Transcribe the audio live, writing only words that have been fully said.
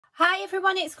Hi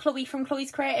everyone, it's Chloe from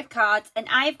Chloe's Creative Cards and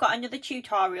I've got another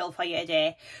tutorial for you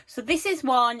today. So this is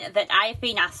one that I've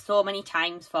been asked so many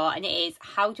times for, and it is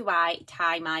how do I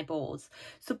tie my bows.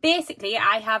 So basically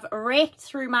I have raked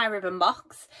through my ribbon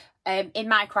box in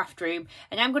my craft room,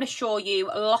 and I'm going to show you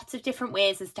lots of different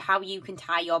ways as to how you can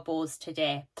tie your bows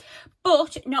today.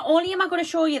 But not only am I going to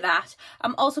show you that,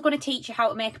 I'm also going to teach you how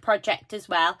to make a project as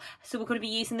well. So we're going to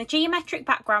be using the geometric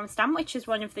background stamp, which is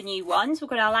one of the new ones. We're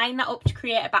going to line that up to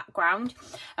create a background,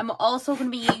 and we're also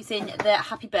going to be using the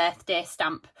happy birthday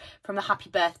stamp from the Happy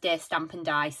Birthday Stamp and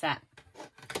Die set.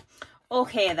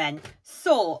 Okay then,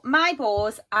 so my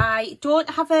bows, I don't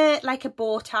have a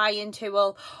bow tying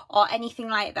tool or anything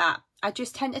like that. I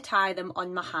just tend to tie them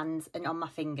on my hands and on my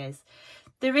fingers.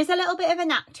 There is a little bit of a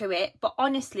knack to it, but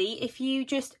honestly, if you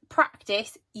just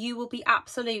practice, you will be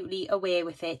absolutely away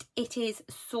with it. It is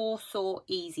so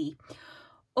easy.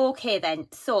 Okay then,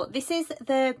 so this is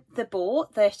the bow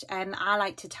that I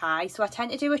like to tie. So I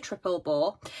tend to do a triple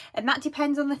bow, and that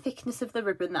depends on the thickness of the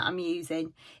ribbon that I'm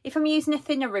using. If I'm using a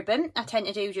thinner ribbon, I tend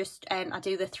to do just I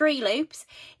do the 3 loops.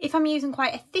 If I'm using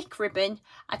quite a thick ribbon,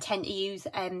 I tend to use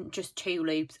just 2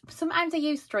 loops. Sometimes I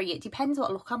use 3. It depends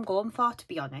what look I'm going for, to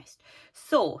be honest.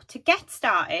 So to get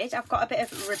started, I've got a bit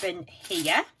of ribbon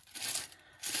here.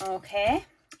 Okay,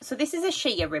 so this is a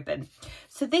sheer ribbon.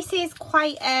 So this is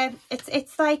quite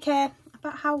it's like I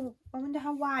wonder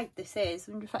how wide this is.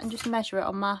 I wonder if I can just measure it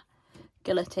on my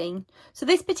guillotine. So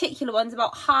this particular one's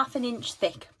about 1/2 inch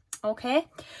thick. Okay,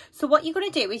 so what you're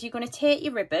going to do is you're going to take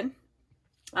your ribbon.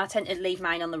 I tend to leave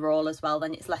mine on the roll as well,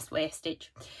 then it's less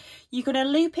wastage. You're going to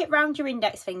loop it round your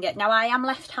index finger. Now I am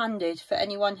left-handed for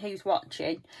anyone who's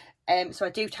watching, so I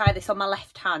do tie this on my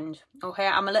left hand. Okay,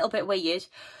 I'm a little bit weird.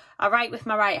 I write with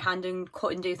my right hand and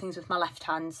cut and do things with my left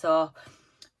hand, so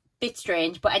bit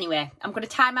strange, but anyway, I'm going to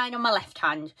tie mine on my left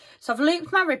hand. So I've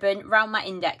looped my ribbon round my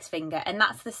index finger, and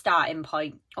that's the starting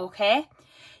point. Okay,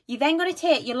 you're then going to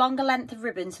take your longer length of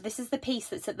ribbon. So this is the piece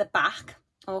that's at the back.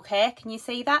 Okay, can you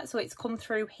see that? So it's come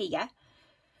through here.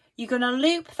 You're going to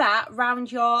loop that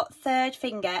round your 3rd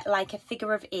finger like a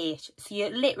figure of 8. So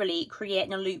you're literally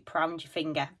creating a loop round your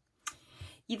finger.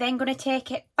 You're then going to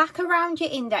take it back around your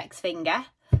index finger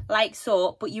like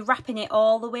so, but you're wrapping it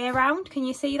all the way around. Can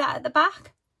you see that at the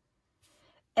back?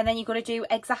 And then you're going to do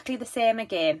exactly the same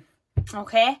again.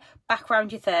 Okay, back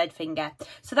round your 3rd finger.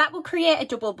 So that will create a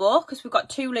double bow because we've got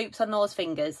 2 loops on those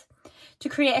fingers. To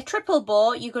create a triple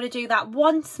bow, you're going to do that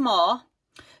once more.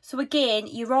 So again,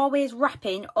 you're always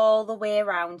wrapping all the way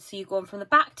around. So you're going from the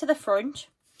back to the front.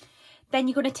 Then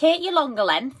you're going to take your longer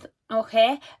length.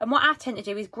 Okay, and what I tend to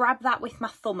do is grab that with my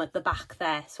thumb at the back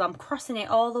there. So I'm crossing it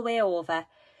all the way over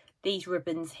these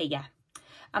ribbons here.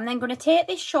 I'm then going to take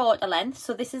this shorter length,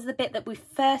 so this is the bit that we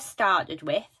first started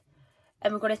with,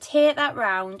 and we're going to take that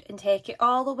round and take it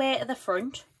all the way to the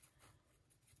front,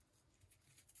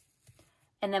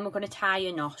 and then we're going to tie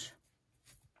a knot.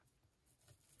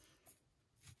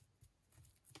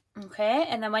 Okay,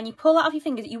 and then when you pull that off your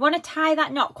fingers, you want to tie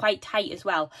that knot quite tight as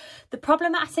well. The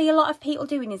problem that I see a lot of people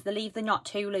doing is they leave the knot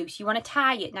too loose. You want to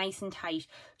tie it nice and tight.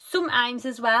 Sometimes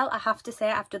as well, I have to say,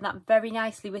 I've done that very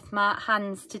nicely with my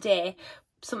hands today.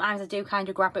 Sometimes I do kind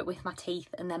of grab it with my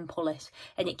teeth and then pull it,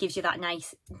 and it gives you that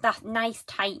nice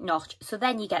tight knot. So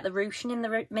then you get the ruching in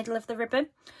the middle of the ribbon.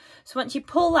 So once you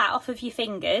pull that off of your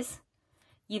fingers,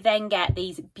 you then get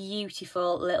these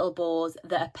beautiful little bows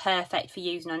that are perfect for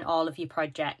using on all of your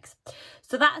projects.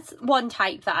 So that's one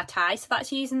type that I tie. So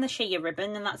that's using the sheer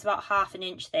ribbon, and that's about 1/2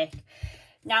 inch thick.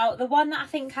 Now, the one that I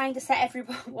think kind of set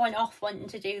everyone off wanting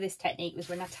to do this technique was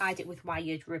when I tied it with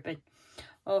wired ribbon.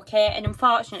 Okay, and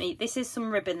unfortunately, this is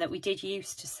some ribbon that we did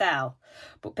used to sell.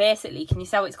 But basically, can you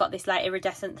see how it's got this like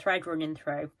iridescent thread running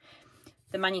through?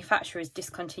 The manufacturers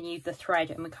discontinued the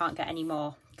thread, and we can't get any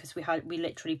more because we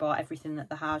literally bought everything that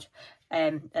they had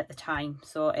at the time.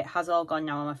 So it has all gone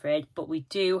now, I'm afraid. But we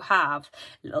do have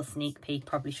a little sneak peek.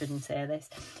 Probably shouldn't say this.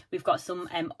 We've got some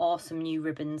awesome new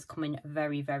ribbons coming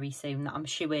very soon that I'm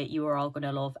sure you are all going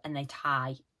to love, and they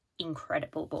tie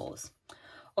incredible bows.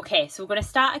 Okay, so we're going to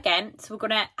start again. So we're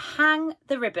going to hang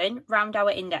the ribbon round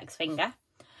our index finger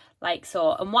like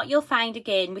so, and what you'll find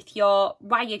again with your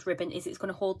wired ribbon is it's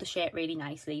going to hold the shape really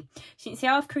nicely. So you can see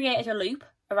how I've created a loop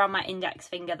around my index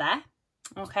finger there.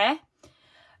 Okay,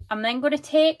 I'm then going to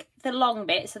take the long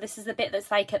bit, so this is the bit that's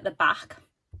like at the back.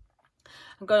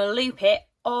 I'm going to loop it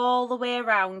all the way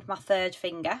around my 3rd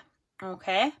finger.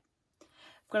 Okay,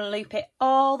 I'm going to loop it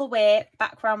all the way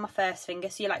back around my 1st finger,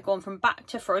 so you're like going from back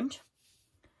to front.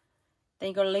 Then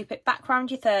you're going to loop it back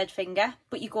around your 3rd finger,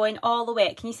 but you're going all the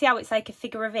way. Can you see how it's like a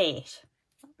figure of 8?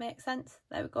 That makes sense.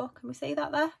 There we go. Can we see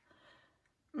that there?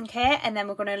 Okay, and then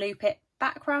we're going to loop it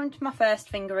back round my first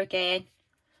finger again,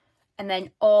 and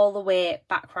then all the way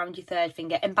back round your third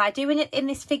finger. And by doing it in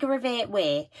this figure of 8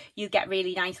 way, you get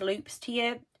really nice loops to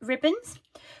your ribbons.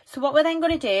 So what we're then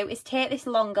going to do is take this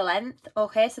longer length,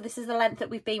 okay, so this is the length that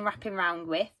we've been wrapping round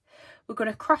with. We're going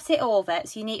to cross it over,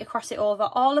 so you need to cross it over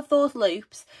all of those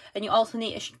loops, and you also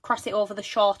need to cross it over the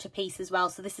shorter piece as well.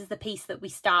 So this is the piece that we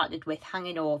started with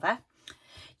hanging over.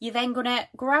 You're then going to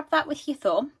grab that with your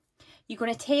thumb. You're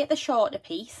going to take the shorter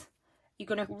piece. You're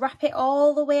going to wrap it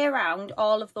all the way around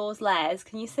all of those layers,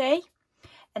 can you see?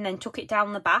 And then tuck it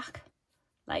down the back,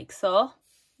 like so.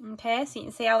 Okay, so you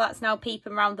can see how that's now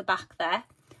peeping around the back there.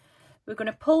 We're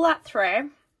going to pull that through,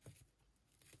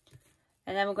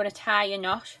 and then we're going to tie a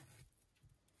knot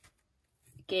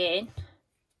again.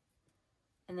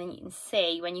 And then you can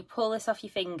see when you pull this off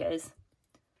your fingers,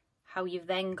 how you've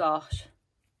then got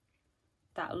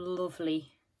that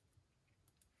lovely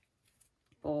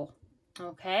bow.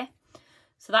 Okay.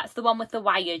 So that's the one with the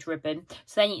wired ribbon.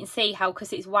 So then you can see how,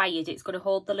 because it's wired, it's going to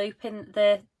hold the loop in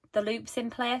the loops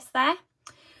in place there.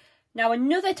 Now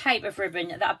another type of ribbon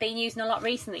that I've been using a lot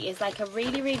recently is like a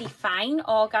really, really fine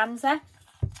organza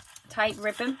type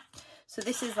ribbon. So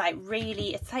this is like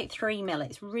really, it's like 3mm,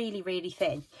 it's really, really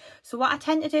thin. So what I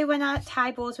tend to do when I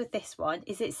tie bows with this one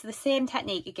is it's the same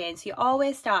technique again. So you're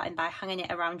always starting by hanging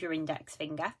it around your index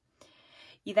finger.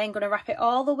 You're then going to wrap it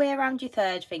all the way around your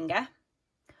third finger,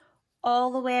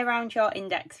 all the way around your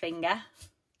index finger.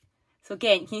 So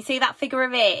again, can you see that figure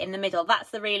of 8 in the middle? That's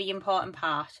the really important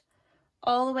part.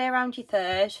 All the way around your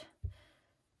third,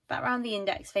 back around the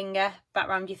index finger, back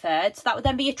around your third. So that would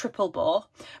then be a triple bow.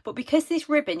 But because this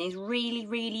ribbon is really,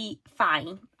 really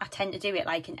fine, I tend to do it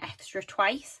like an extra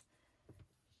twice.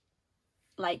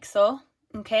 Like so.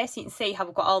 Okay, so you can see how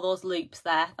we've got all those loops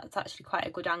there. That's actually quite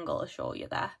a good angle to show you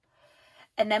there.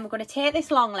 And then we're going to take this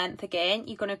long length again.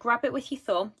 You're going to grab it with your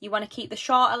thumb. You want to keep the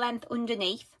shorter length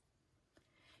underneath.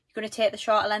 You're going to take the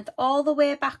shorter length all the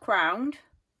way back round.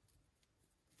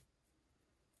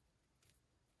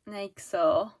 Like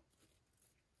so.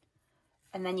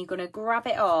 And then you're going to grab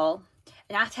it all.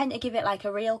 And I tend to give it like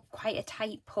quite a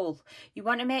tight pull. You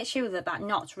want to make sure that that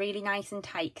knot's really nice and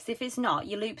tight. Because if it's not,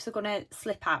 your loops are going to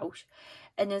slip out.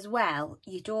 And as well,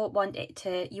 you want it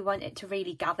to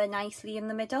really gather nicely in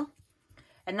the middle.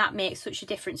 And that makes such a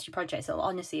difference to your projects.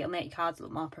 Honestly, it'll make your cards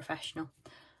look more professional.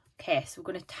 Okay, so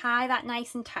we're going to tie that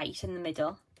nice and tight in the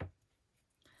middle.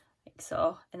 Like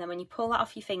so. And then when you pull that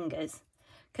off your fingers,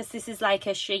 because this is like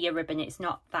a sheer ribbon, it's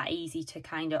not that easy to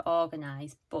kind of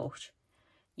organise. But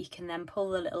you can then pull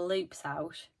the little loops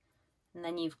out. And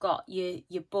then you've got your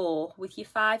bow with your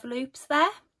 5 loops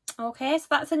there. Okay, so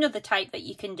that's another type that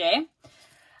you can do.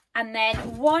 And then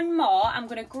one more, I'm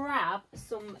going to grab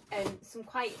some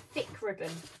quite thick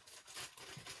ribbon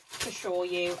to show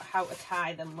you how to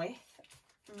tie them with.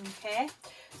 Okay,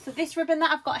 so this ribbon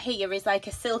that I've got here is like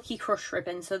a silky crush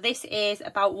ribbon. So this is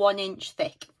about 1 inch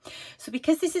thick. So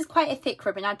because this is quite a thick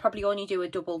ribbon, I'd probably only do a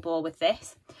double bow with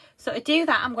this. So to do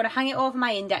that, I'm going to hang it over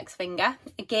my index finger.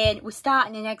 Again, we're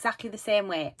starting in exactly the same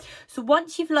way. So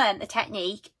once you've learned the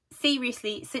technique,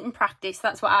 seriously, sit and practice.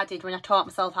 That's what I did when I taught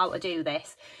myself how to do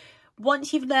this.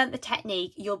 Once you've learnt the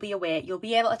technique, you'll be aware. You'll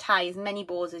be able to tie as many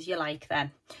bows as you like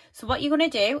then. So what you're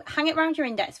going to do, hang it around your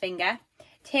index finger.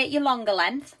 Take your longer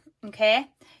length, okay?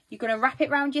 You're going to wrap it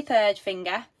around your third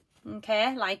finger,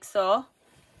 okay, like so.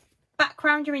 Back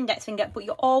round your index finger, but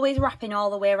you're always wrapping all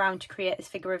the way around to create this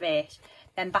figure of 8.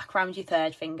 Then back round your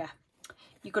third finger.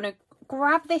 You're going to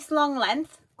grab this long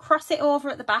length, cross it over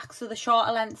at the back so the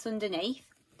shorter length's underneath.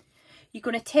 You're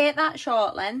going to take that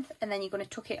short length and then you're going to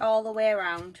tuck it all the way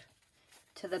around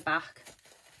to the back.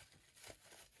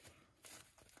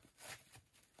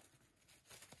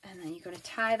 And then you're going to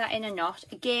tie that in a knot.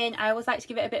 Again, I always like to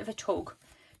give it a bit of a tug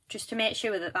just to make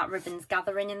sure that that ribbon's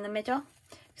gathering in the middle.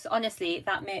 Because honestly,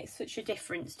 that makes such a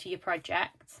difference to your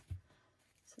project.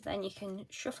 So then you can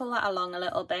shuffle that along a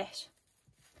little bit.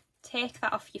 Take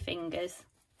that off your fingers.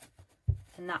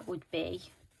 And that would be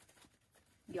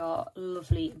your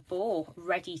lovely bow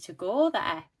ready to go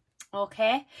there.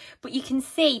 Okay, but you can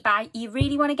see you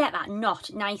really want to get that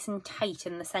knot nice and tight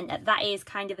in the centre. That is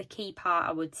kind of the key part,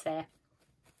 I would say.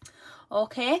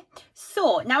 Okay,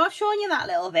 so now I've shown you that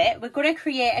little bit, we're going to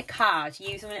create a card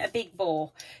using a big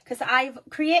bow, because I've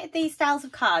created these styles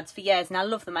of cards for years and I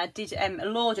love them. I did a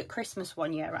load at Christmas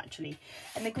one year actually,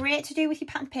 and they're great to do with your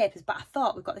patterned papers, but I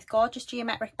thought we've got this gorgeous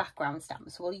geometric background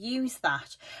stamp, so we'll use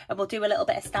that and we'll do a little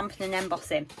bit of stamping and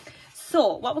embossing.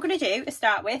 So what we're going to do to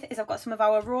start with is I've got some of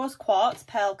our rose quartz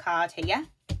pearl card here.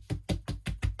 I'm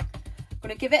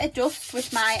going to give it a dust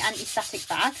with my anti-static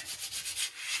bag.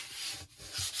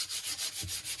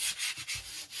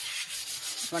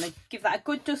 You want to give that a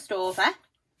good dust over.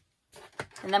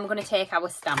 And then we're going to take our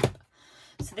stamp.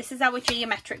 So this is our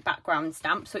geometric background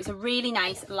stamp. So it's a really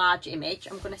nice large image.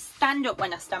 I'm going to stand up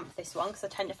when I stamp this one because I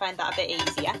tend to find that a bit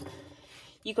easier.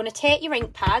 You're going to take your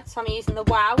ink pad. So I'm using the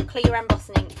Wow Clear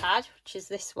Embossing ink pad, which is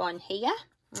this one here.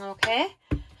 Okay.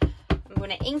 I'm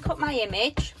going to ink up my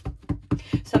image.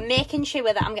 So I'm making sure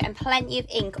that I'm getting plenty of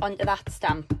ink onto that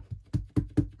stamp.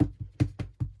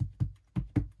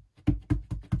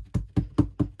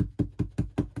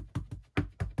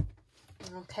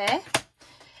 Okay.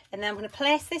 And then I'm going to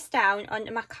place this down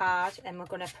onto my card and we're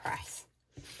going to press.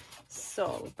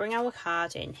 So we bring our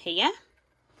card in here.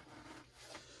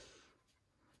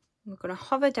 We're going to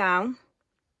hover down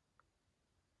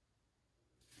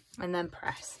and then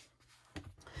press.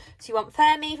 So you want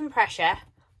firm, even pressure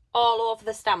all over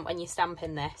the stamp when you're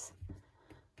stamping this.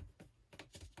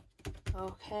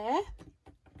 Okay.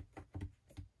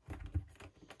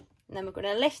 And then we're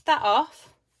going to lift that off.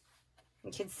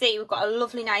 You can see we've got a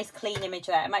lovely, nice, clean image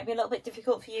there. It might be a little bit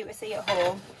difficult for you to see at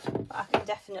home, but I can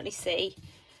definitely see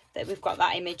that we've got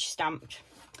that image stamped.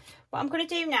 What I'm going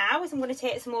to do now is I'm going to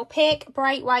take some opaque,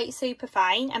 bright white,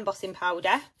 superfine embossing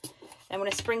powder. And I'm going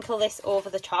to sprinkle this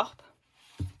over the top.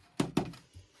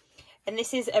 And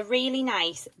this is a really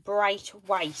nice, bright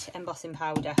white embossing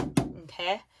powder.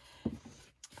 Okay.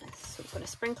 So I'm going to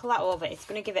sprinkle that over. It's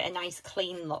going to give it a nice,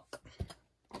 clean look.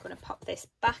 I'm going to pop this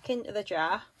back into the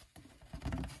jar.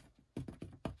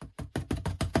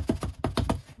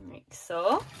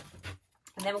 So,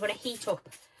 and then we're going to heat up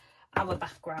our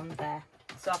background there.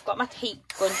 So I've got my heat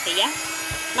gun here.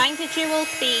 Mine's a dual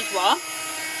speed one,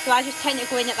 so I just tend to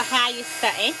go in at the highest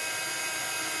setting.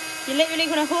 You're literally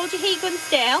going to hold your heat gun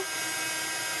still,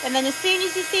 and then as soon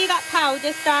as you see that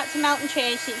powder start to melt and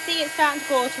change, you can see it starting to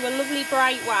go to a lovely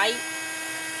bright white,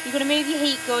 you're going to move your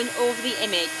heat gun over the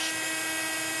image.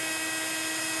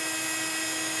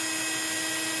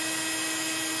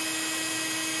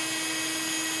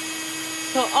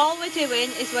 So all we're doing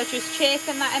is we're just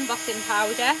chasing that embossing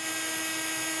powder.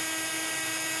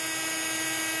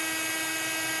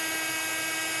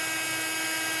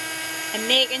 And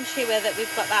making sure that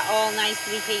we've got that all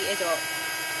nicely heated up.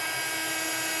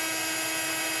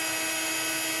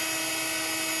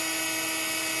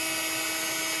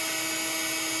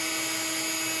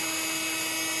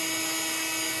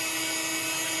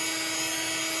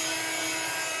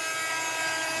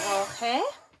 Okay.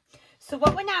 So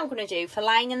what we're now going to do for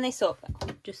lining this up,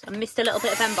 I missed a little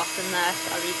bit of embossing there,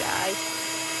 sorry guys.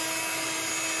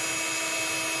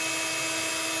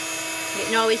 You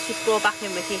can always just go back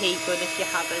in with your heat gun if you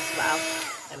have as well.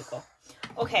 There we go.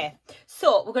 Okay,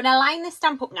 so we're going to line this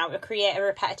stamp up now to create a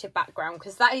repetitive background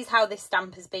because that is how this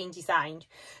stamp has been designed.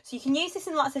 So you can use this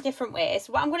in lots of different ways.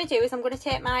 So what I'm going to do is I'm going to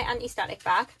take my anti-static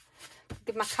bag,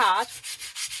 give my card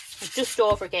just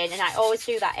over again, and I always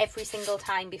do that every single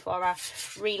time before I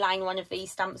reline one of these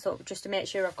stamps up just to make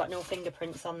sure I've got no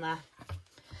fingerprints on there.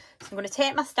 So I'm going to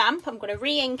take my stamp, I'm going to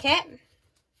re-ink it,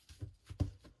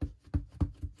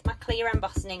 my clear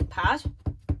embossing ink pad,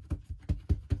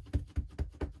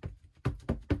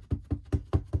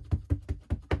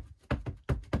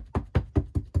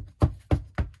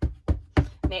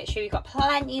 make sure you've got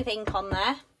plenty of ink on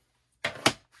there.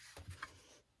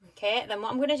 Okay, then what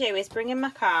I'm going to do is bring in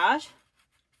my card.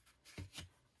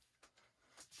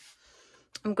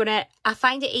 I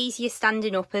find it easier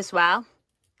standing up as well.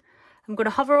 I'm going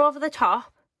to hover over the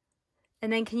top,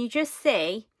 and then can you just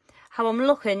see how I'm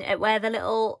looking at where the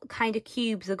little kind of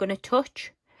cubes are going to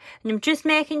touch? And I'm just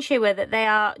making sure that they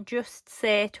are just,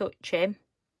 say, touching.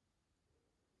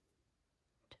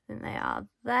 And they are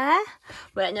there.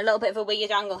 We're in a little bit of a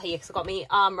weird angle here because I've got my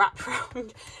arm wrapped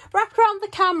around the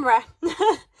camera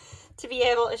to be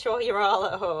able to show you all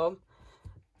at home.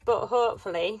 But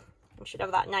hopefully we should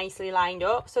have that nicely lined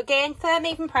up. So again, firm,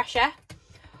 even pressure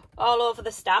all over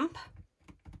the stamp.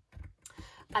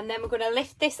 And then we're going to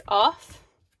lift this off.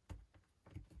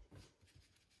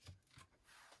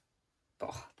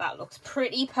 Oh, that looks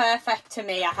pretty perfect to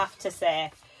me, I have to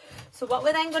say. So what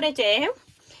we're then going to do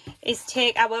is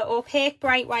take our opaque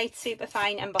bright white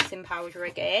superfine embossing powder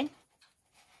again,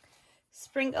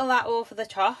 sprinkle that over the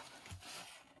top,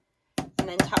 and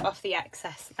then tap off the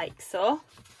excess like so.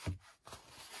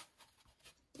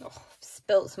 Oh, I've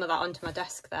spilt some of that onto my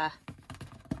desk there.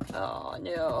 Oh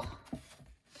no.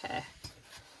 Okay,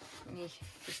 let me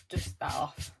just dust that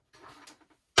off.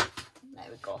 There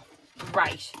we go.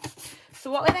 Right,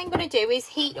 so what we're then going to do is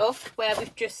heat up where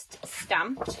we've just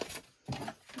stamped.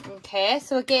 Okay,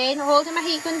 so again, holding my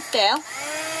heat gun still.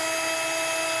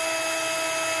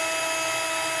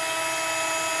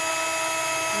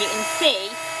 You can see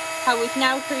how we've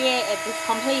now created this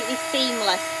completely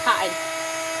seamless pattern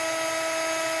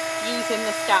using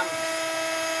the stamp.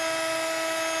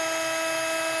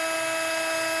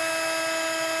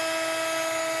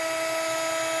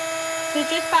 So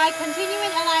just by continuing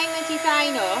to line the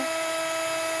design up,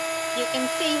 you can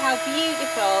see how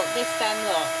beautiful this then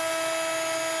looks.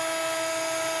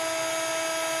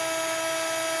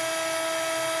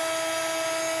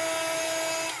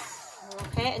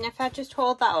 Okay, and if I just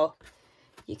hold that up,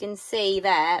 you can see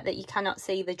there that you cannot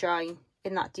see the join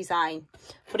in that design,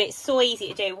 but it's so easy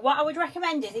to do. What I would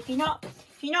recommend is if you're not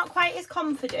quite as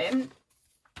confident,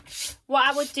 what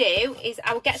I would do is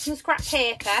I would get some scrap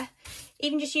paper,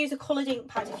 even just use a coloured ink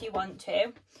pad if you want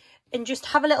to, and just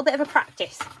have a little bit of a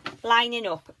practice lining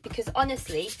up, because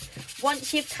honestly,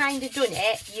 once you've kind of done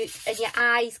it, and your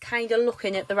eyes kind of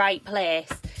looking at the right place,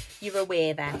 you're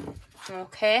aware then.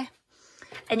 Okay,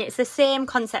 and it's the same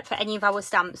concept for any of our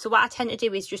stamps. So what I tend to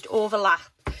do is just overlap,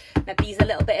 maybe use a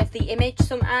little bit of the image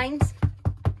sometimes.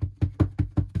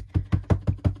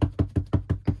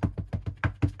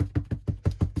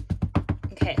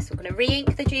 Okay, so we're going to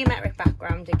re-ink the geometric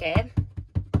background again.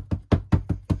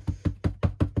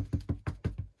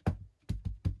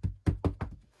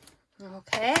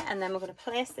 Okay, and then we're going to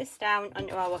place this down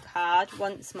onto our card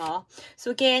once more.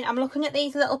 So again, I'm looking at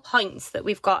these little points that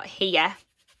we've got here.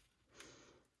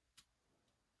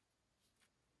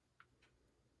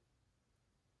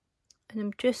 And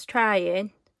I'm just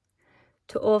trying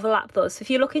to overlap those. So if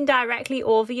you're looking directly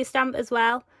over your stamp as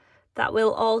well, that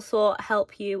will also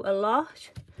help you a lot.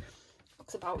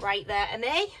 Looks about right there to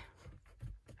me.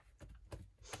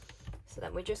 So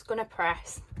then we're just going to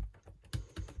press.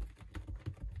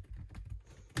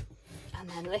 And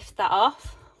then lift that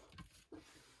off.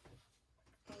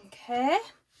 Okay.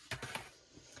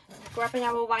 Grabbing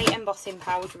our white embossing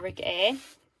powder again.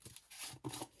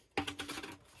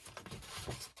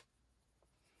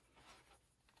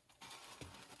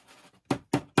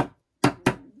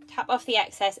 Tap off the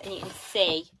excess and you can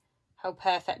see how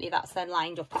perfectly that's then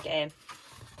lined up again.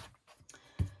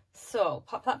 So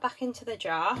pop that back into the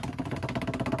jar.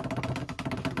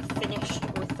 Finished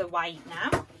with the white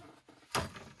now.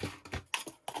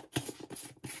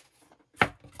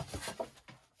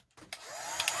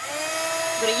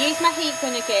 I'm going to use my heat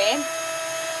gun again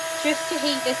just to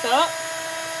heat this up.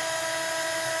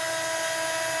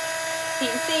 So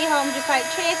you can see how I'm just like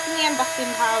chasing the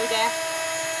embossing powder.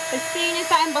 As soon as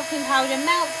that embossing powder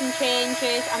melts and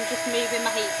changes, I'm just moving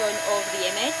my heat gun over the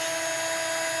image.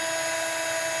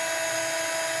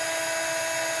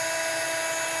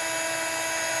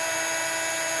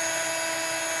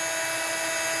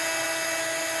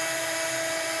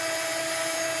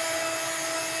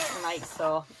 Like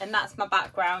so, and that's my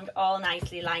background all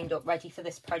nicely lined up, ready for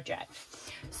this project.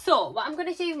 So what I'm going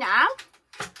to do now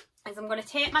is I'm going to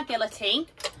take my guillotine,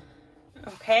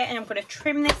 okay, and I'm going to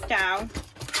trim this down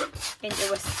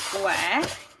into a square.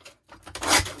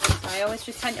 So I always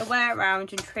just tend to wear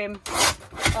around and trim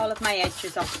all of my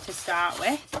edges off to start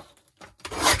with.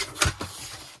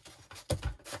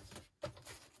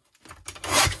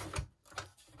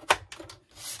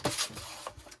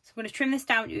 I'm going to trim this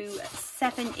down to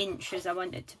 7 inches I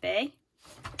want it to be.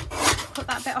 Cut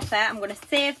that bit off there. I'm going to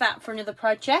save that for another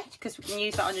project because we can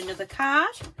use that on another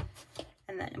card.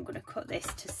 And then I'm going to cut this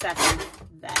to 7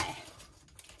 there.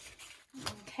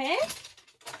 Okay.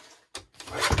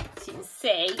 So you can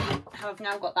see how I've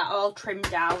now got that all trimmed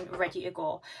down, ready to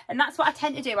go. And that's what I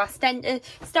tend to do. I tend to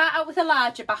start out with a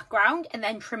larger background and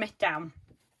then trim it down.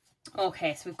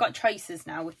 Okay, so we've got choices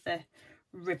now with the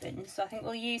ribbon. So I think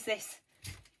we'll use this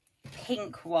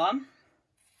pink one.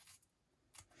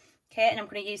 Okay, and I'm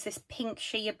going to use this pink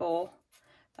sheer bow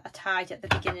that I tied at the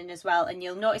beginning as well, and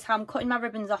you'll notice how I'm cutting my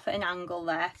ribbons off at an angle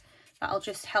there. That'll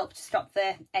just help to stop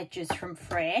the edges from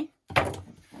fraying.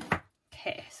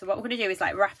 Okay, so what we're going to do is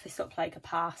like wrap this up like a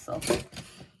parcel. So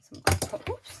I'm going to put,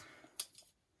 oops,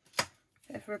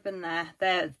 bit of ribbon there.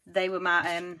 They were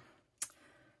my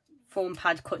foam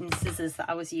pad cutting scissors that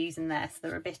I was using there, so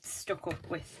they're a bit stuck up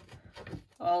with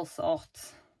all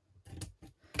sorts.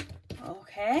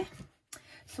 Okay,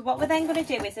 so what we're then going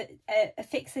to do is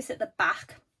affix this at the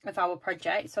back of our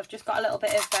project. So I've just got a little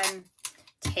bit of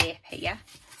tape here,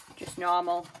 just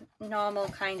normal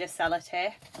kind of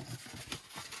sellotape.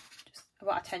 Just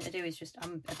what I tend to do is just I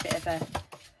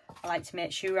like to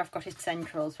make sure I've got it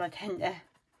central, so I tend to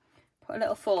put a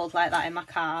little fold like that in my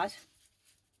card.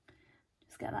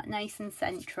 Just get that nice and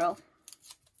central,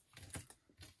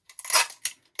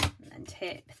 and then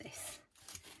tape this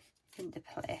into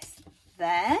place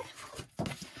there.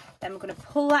 Then we're going to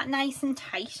pull that nice and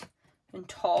tight and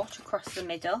taut across the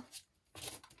middle.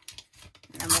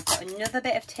 And we'll put another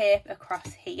bit of tape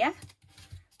across here,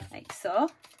 like so.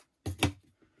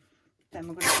 Then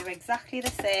we're going to do exactly the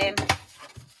same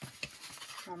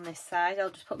on this side. I'll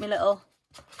just put my little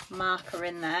marker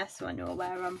in there so I know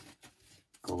where I'm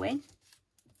going.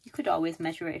 You could always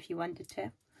measure it if you wanted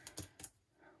to.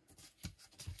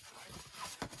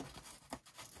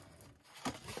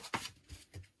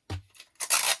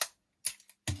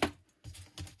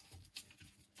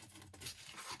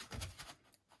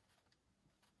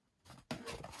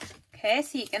 Okay,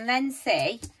 so you can then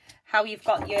see how you've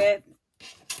got your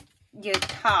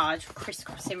card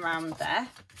crisscrossing around there.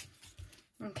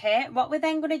 Okay, what we're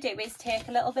then going to do is take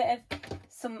a little bit of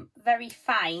some very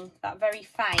fine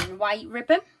white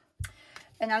ribbon,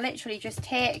 and I literally just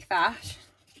take that,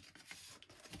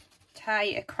 tie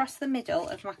it across the middle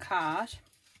of my card,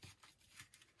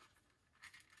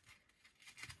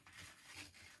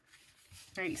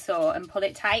 like so, and pull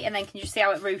it tight, and then can you see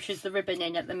how it ruches the ribbon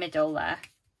in at the middle there?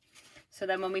 So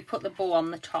then when we put the bow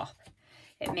on the top,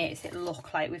 it makes it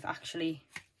look like we've actually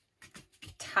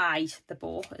tied the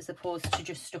bow as opposed to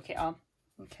just stuck it on.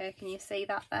 Okay, can you see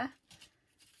that there?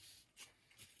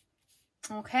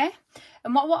 Okay,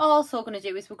 and what we're also going to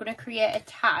do is we're going to create a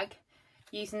tag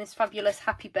using this fabulous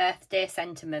happy birthday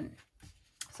sentiment.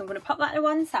 So I'm going to pop that to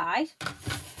one side.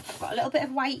 I've got a little bit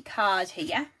of white card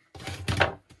here.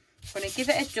 I'm going to give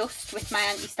it a dust with my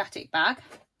anti-static bag.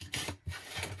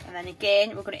 And then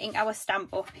again, we're going to ink our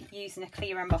stamp up using a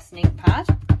clear embossing ink pad.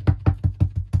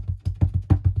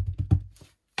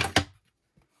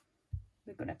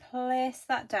 We're going to place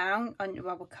that down onto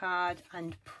our card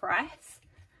and press.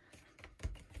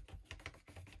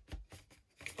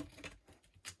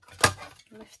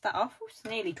 Lift that off. Oops,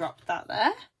 nearly dropped that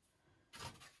there.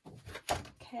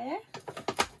 Okay.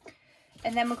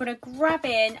 And then we're going to grab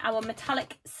in our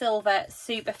metallic silver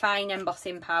superfine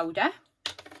embossing powder.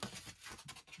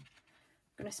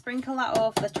 I'm going to sprinkle that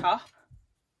over the top,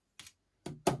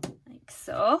 like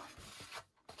so.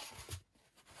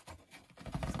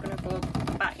 It's going to go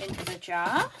back into the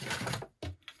jar.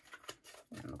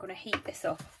 And we're going to heat this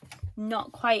up.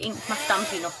 Not quite inked my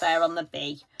stamping up there on the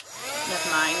B. Never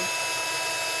mind.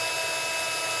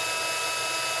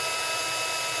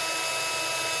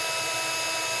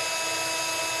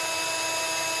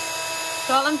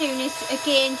 So all I'm doing is,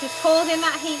 again, just holding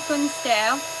that heat gun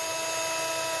still.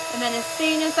 And then as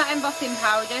soon as that embossing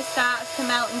powder starts to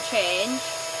melt and change,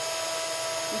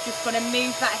 we're just going to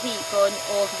move that heat gun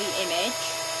over the image.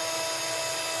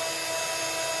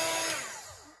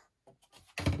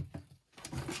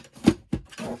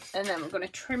 And then we're going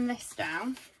to trim this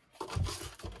down.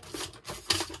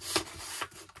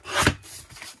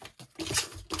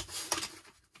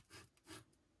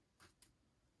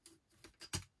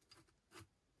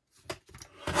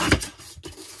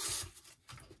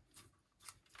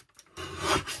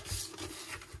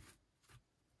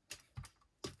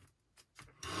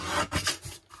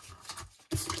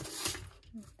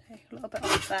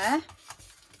 There.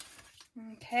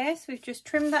 Okay, so we've just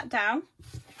trimmed that down,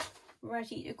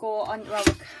 ready to go onto our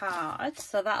card.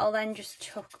 So that'll then just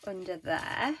tuck under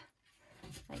there,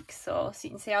 like so. So you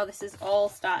can see how this is all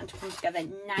starting to come together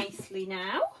nicely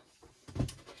now.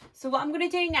 So what I'm going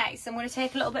to do next, I'm going to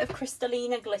take a little bit of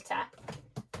Crystallina glitter,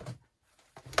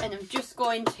 and I'm just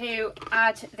going to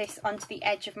add this onto the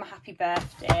edge of my happy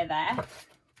birthday there.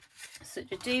 So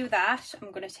to do that,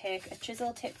 I'm going to take a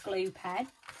chisel tip glue pen,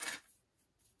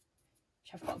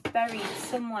 I've got buried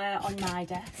somewhere on my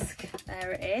desk.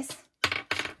 There it is.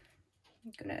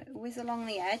 I'm going to whiz along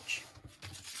the edge.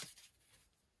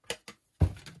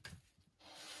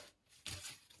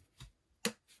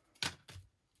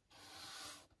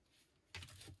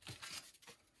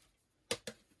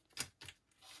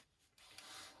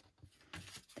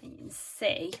 Then you can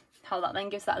see how that then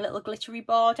gives that little glittery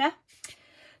border.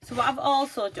 So what I've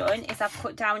also done is I've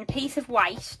cut down a piece of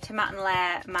white to matte and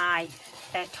layer my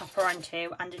topper onto,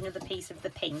 and another piece of the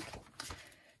pink.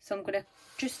 So I'm going to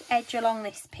just edge along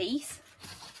this piece.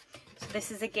 So this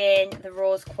is again the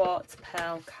Rose Quartz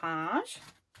Pearl card.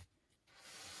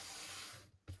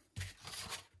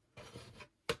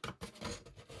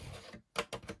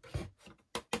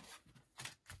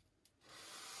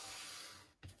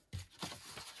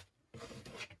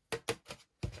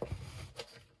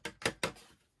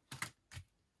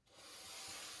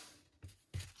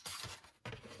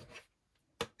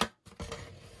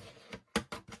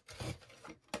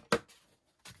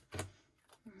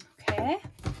 Okay,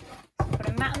 so I'm going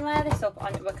to matte and layer this up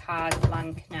onto a card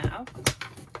blank now.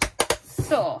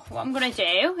 So what I'm going to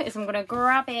do is I'm going to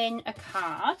grab in a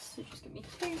card. So just give me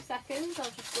 2 seconds.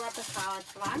 I'll just grab a card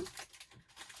blank.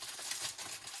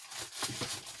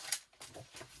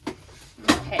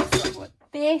 Okay, so the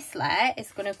base layer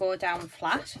is going to go down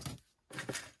flat.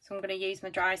 So I'm going to use my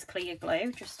Dry's Clear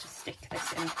Glue just to stick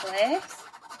this in place.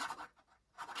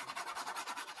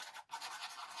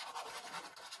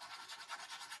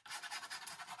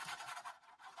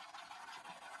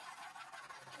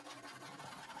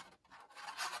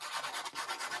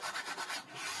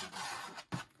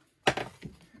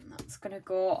 And that's going to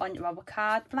go onto our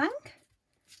card blank,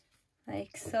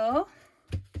 like so.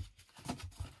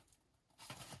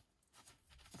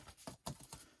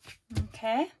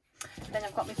 Okay, then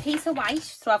I've got my piece of white,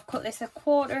 so I've cut this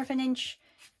 1/4 inch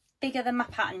bigger than my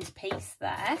patterned piece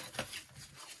there.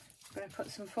 I'm going to put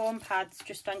some foam pads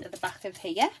just onto the back of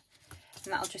here,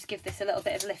 and that'll just give this a little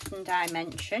bit of lift and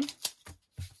dimension.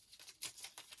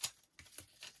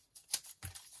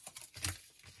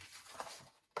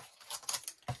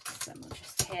 So then we'll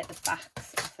just take the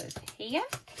backs off of here.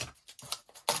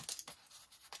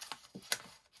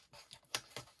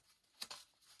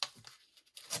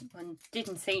 One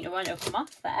didn't seem to want to come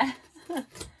off there. That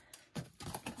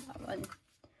one. So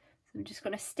I'm just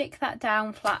going to stick that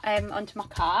down flat onto my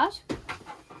card.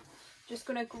 Just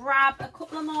going to grab a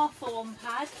couple of more foam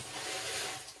pads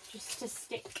just to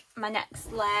stick my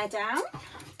next layer down.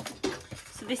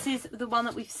 So this is the one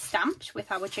that we've stamped with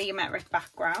our geometric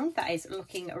background. That is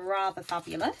looking rather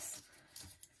fabulous.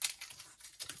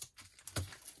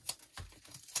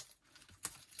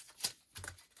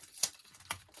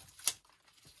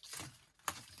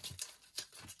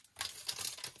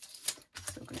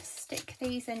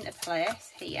 These into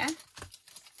place here,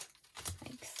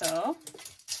 like so.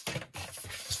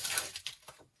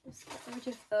 Just get rid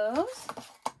of those.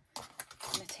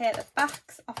 I'm going to take the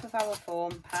backs off of our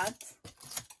foam pads.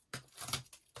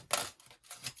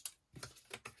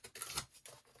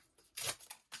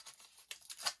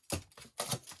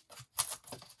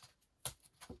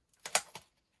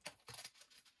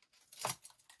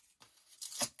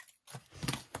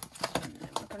 And then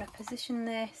we're going to position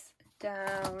this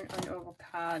down on our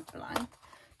card blank,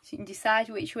 so you can decide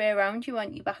which way around you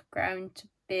want your background to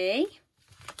be.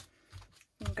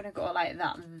 I'm going to go like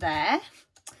that there.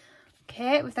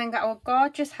 Okay, we've then got our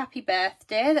gorgeous happy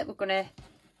birthday that we're going to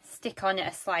stick on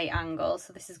at a slight angle,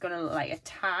 so this is going to look like a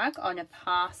tag on a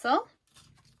parcel.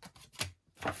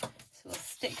 So we'll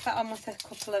stick that on with a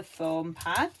couple of foam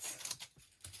pads.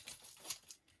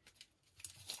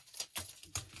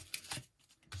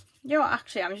 You know what,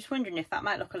 actually, I'm just wondering if that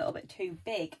might look a little bit too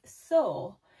big.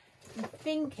 So, I'm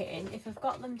thinking if I've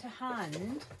got them to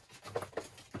hand,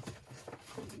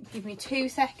 give me 2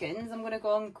 seconds, I'm going to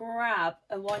go and grab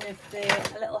one of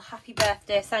the little happy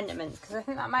birthday sentiments, because I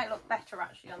think that might look better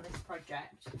actually on this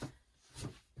project.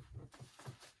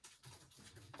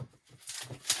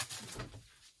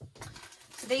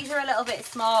 So these are a little bit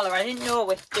smaller. I didn't know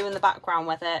with doing the background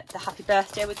whether the happy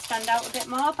birthday would stand out a bit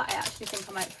more, but I actually think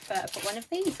I might prefer to put one of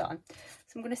these on.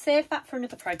 So I'm going to save that for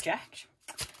another project.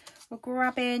 We're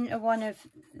grabbing one of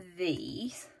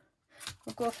these.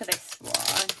 We'll go for this one,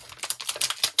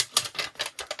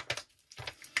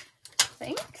 I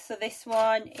think. So this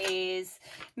one is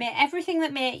everything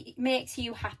that makes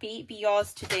you happy be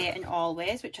yours today and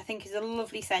always, which I think is a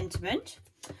lovely sentiment.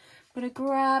 I'm going to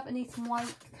grab, I need some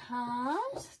white card.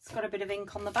 It's got a bit of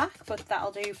ink on the back, but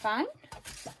that'll do fine.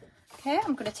 Okay,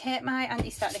 I'm going to take my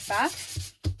anti-static bag,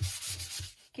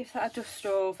 give that a dust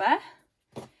over,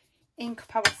 ink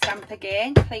up our stamp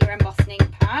again, clear embossing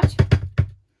ink pad,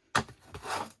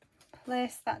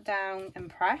 place that down and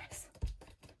press,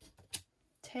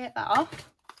 take that off.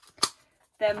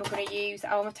 Then we're going to use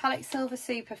our metallic silver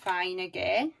superfine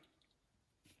again,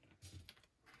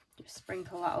 just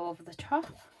sprinkle that over the top.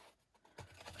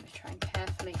 Try and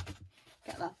carefully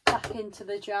get that back into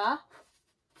the jar.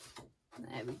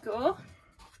 There we go.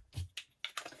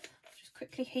 Just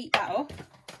quickly heat that up.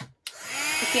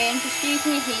 Again, just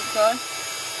using your heat gun.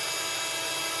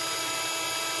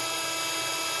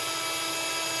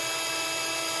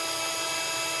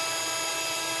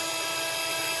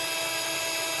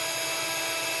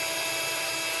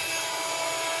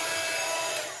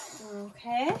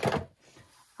 Okay.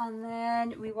 And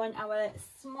then we want our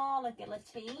smaller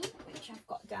guillotine, which I've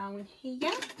got down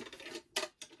here.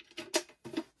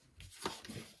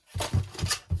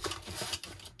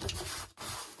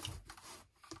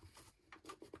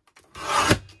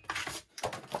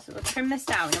 So we'll trim this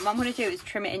down, and what I'm going to do is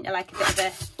trim it into like a bit of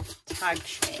a tag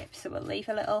shape. So we'll leave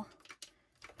a little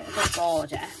bit of a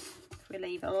border. If we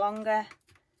leave a longer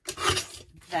piece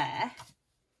there,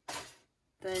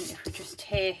 then if we just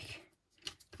take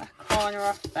that corner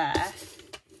off there,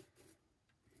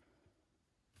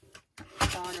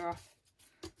 corner off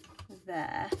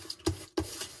there,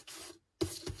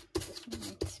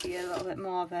 like be a little bit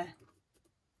more of a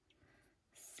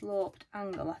sloped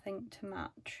angle, I think, to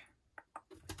match.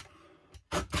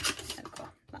 There we go,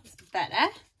 that's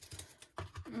better.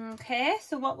 Okay,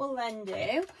 so what we'll then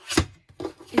do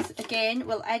is, again,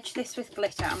 we'll edge this with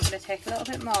glitter. I'm going to take a little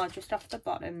bit more just off the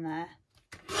bottom there.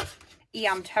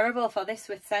 Yeah, I'm terrible for this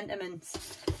with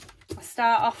sentiments. I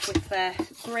start off with a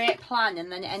great plan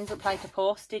and then it ends up like a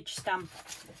postage stamp.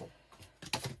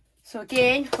 So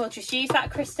again, we'll just use that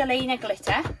Crystalina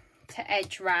glitter to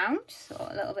edge round. So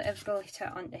a little bit of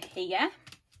glitter onto here.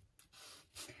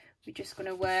 We're just going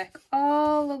to work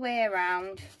all the way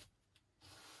around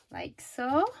like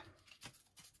so.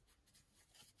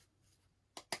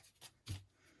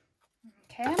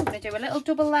 Okay, I'm going to do a little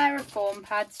double layer of foam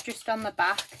pads just on the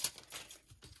back.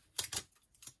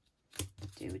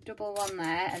 Do a double one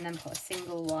there and then put a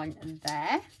single one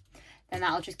there. Then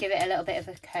that'll just give it a little bit of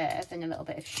a curve and a little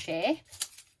bit of shape.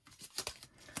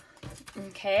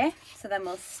 Okay, so then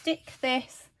we'll stick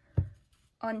this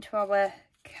onto our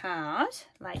card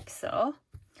like so.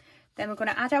 Then we're going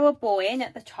to add our bow in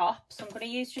at the top. So I'm going to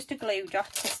use just a glue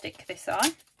dot to stick this on.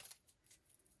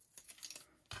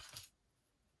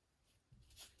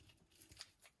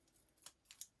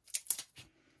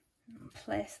 And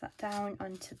place that down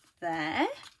onto there.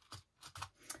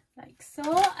 Like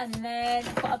so. And then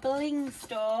I've got a bling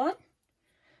stone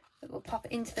that will pop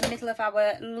into the middle of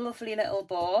our lovely little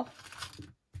bow.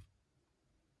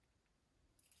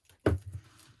 So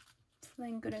then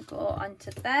I'm going to go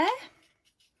onto there.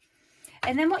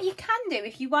 And then what you can do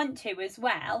if you want to as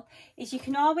well is you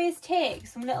can always take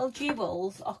some little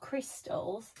jewels or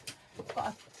crystals. I've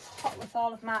got a pot with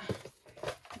all of my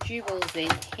jewels in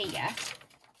here.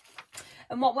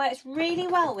 And what works really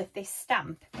well with this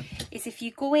stamp is if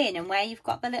you go in and where you've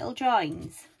got the little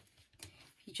joins,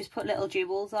 you just put little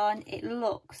jewels on. It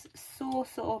looks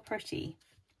so pretty.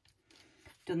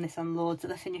 Done this on loads of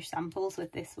the finished samples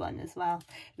with this one as well.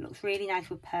 It looks really nice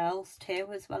with pearls too,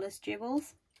 as well as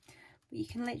jewels. But you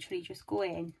can literally just go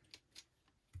in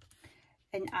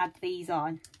and add these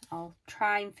on. I'll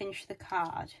try and finish the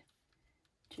card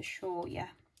to show you.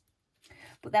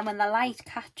 But then when the light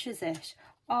catches it,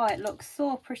 oh, it looks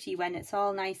so pretty when it's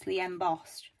all nicely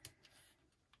embossed.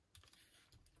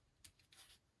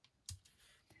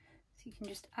 So you can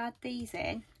just add these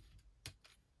in.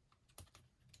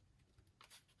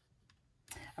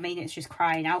 I mean, it's just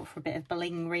crying out for a bit of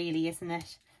bling really, isn't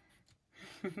it?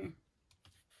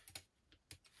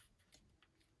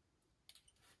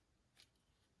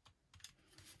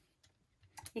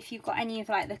 If you've got any of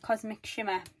like the Cosmic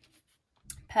Shimmer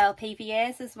pearl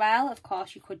PVAs as well, of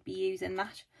course you could be using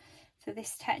that for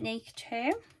this technique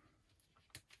too.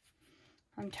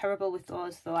 I'm terrible with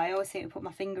those though. I always seem to put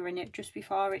my finger in it just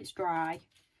before it's dry.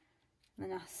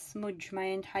 And then I smudge my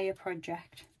entire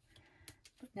project.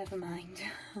 But never mind.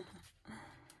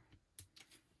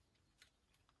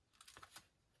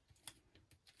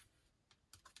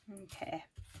 Okay.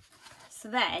 So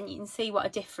then you can see what a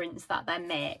difference that then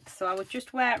makes. So I would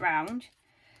just wear it round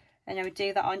and I would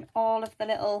do that on all of the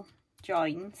little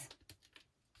joins.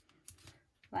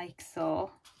 Like so.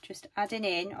 Just adding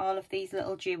in all of these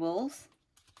little jewels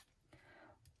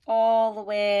all the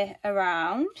way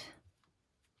around.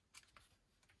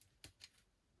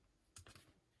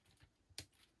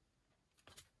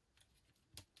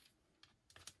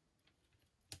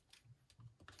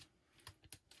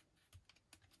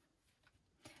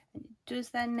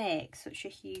 Does then make such a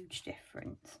huge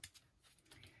difference.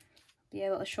 I'll be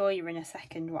able to show you in a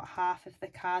second what half of the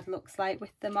card looks like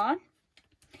with them on.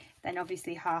 Then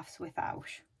obviously half's without.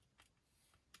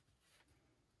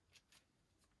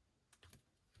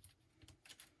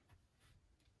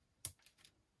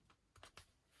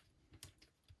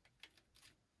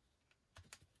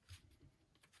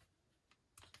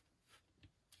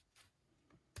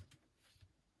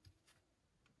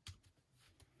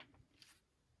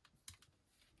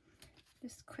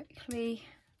 Just quickly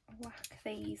whack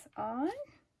these on.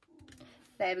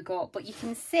 There we go. But you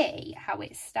can see how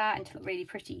it's starting to look really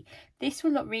pretty. This will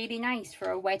look really nice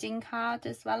for a wedding card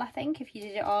as well, I think, if you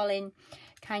did it all in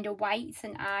kind of whites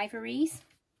and ivories.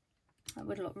 That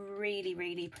would look really,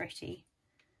 really pretty.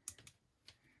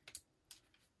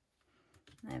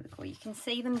 There we go. You can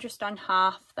see them just on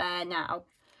half there now.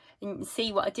 And you can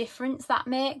see what a difference that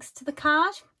makes to the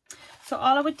card. So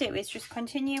all I would do is just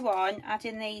continue on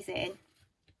adding these in.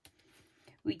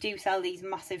 We do sell these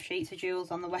massive sheets of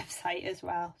jewels on the website as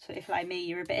well. So if, like me,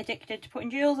 you're a bit addicted to putting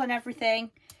jewels on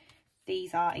everything,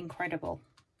 these are incredible.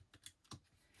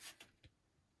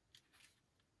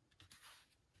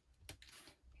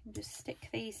 You can just stick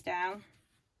these down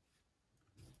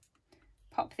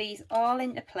pop these all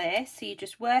into place. So you're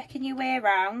just working your way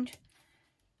around,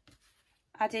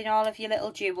 adding all of your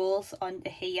little jewels onto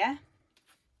here.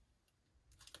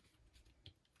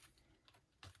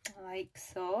 Like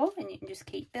so, and you can just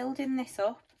keep building this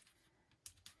up.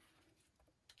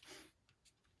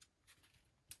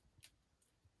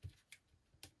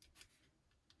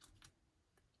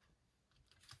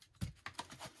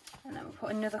 And then we'll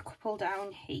put another couple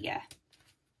down here.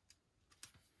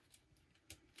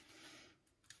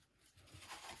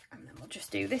 And then we'll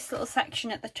just do this little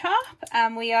section at the top,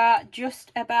 and we are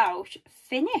just about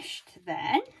finished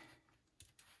then.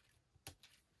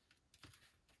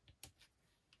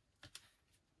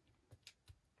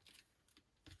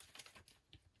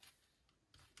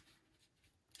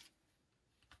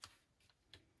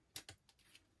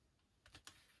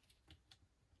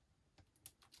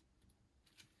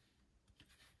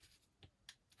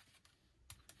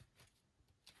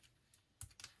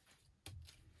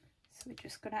 So we're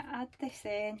just going to add this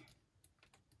in,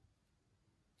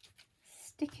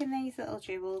 sticking these little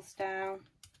jewels down.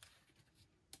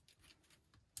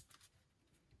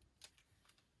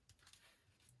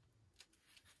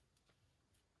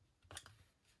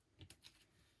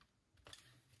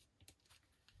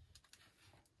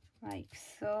 Like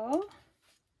so.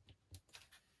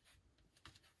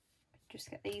 Just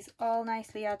get these all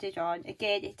nicely added on.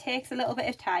 Again, it takes a little bit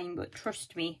of time, but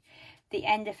trust me, the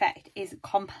end effect is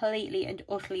completely and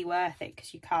utterly worth it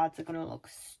because your cards are going to look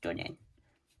stunning.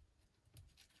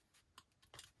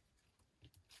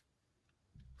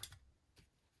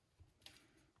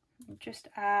 Just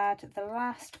add the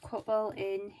last couple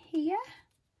in here.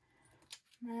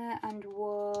 There and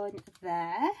one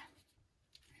there.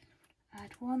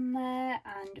 Add one there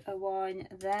and a one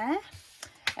there.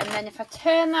 And then if I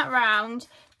turn that round,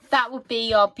 that would be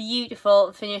your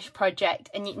beautiful finished project.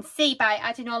 And you can see by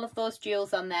adding all of those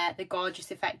jewels on there, the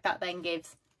gorgeous effect that then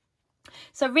gives.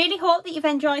 So I really hope that you've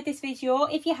enjoyed this video.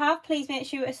 If you have, please make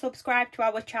sure to subscribe to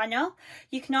our channel.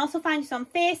 You can also find us on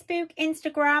Facebook,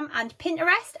 Instagram and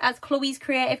Pinterest as Chloe's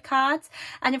Creative Cards.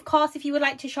 And of course, if you would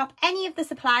like to shop any of the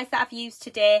supplies that I've used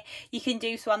today, you can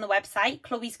do so on the website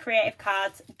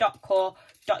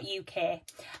chloescreativecards.co.uk.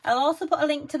 I'll also put a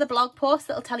link to the blog post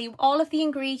that will tell you all of the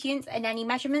ingredients and any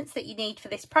measurements that you need for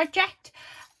this project.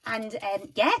 And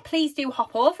yeah, please do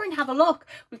hop over and have a look.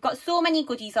 We've got so many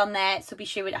goodies on there, so be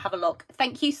sure to have a look.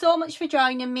 Thank you so much for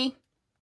joining me.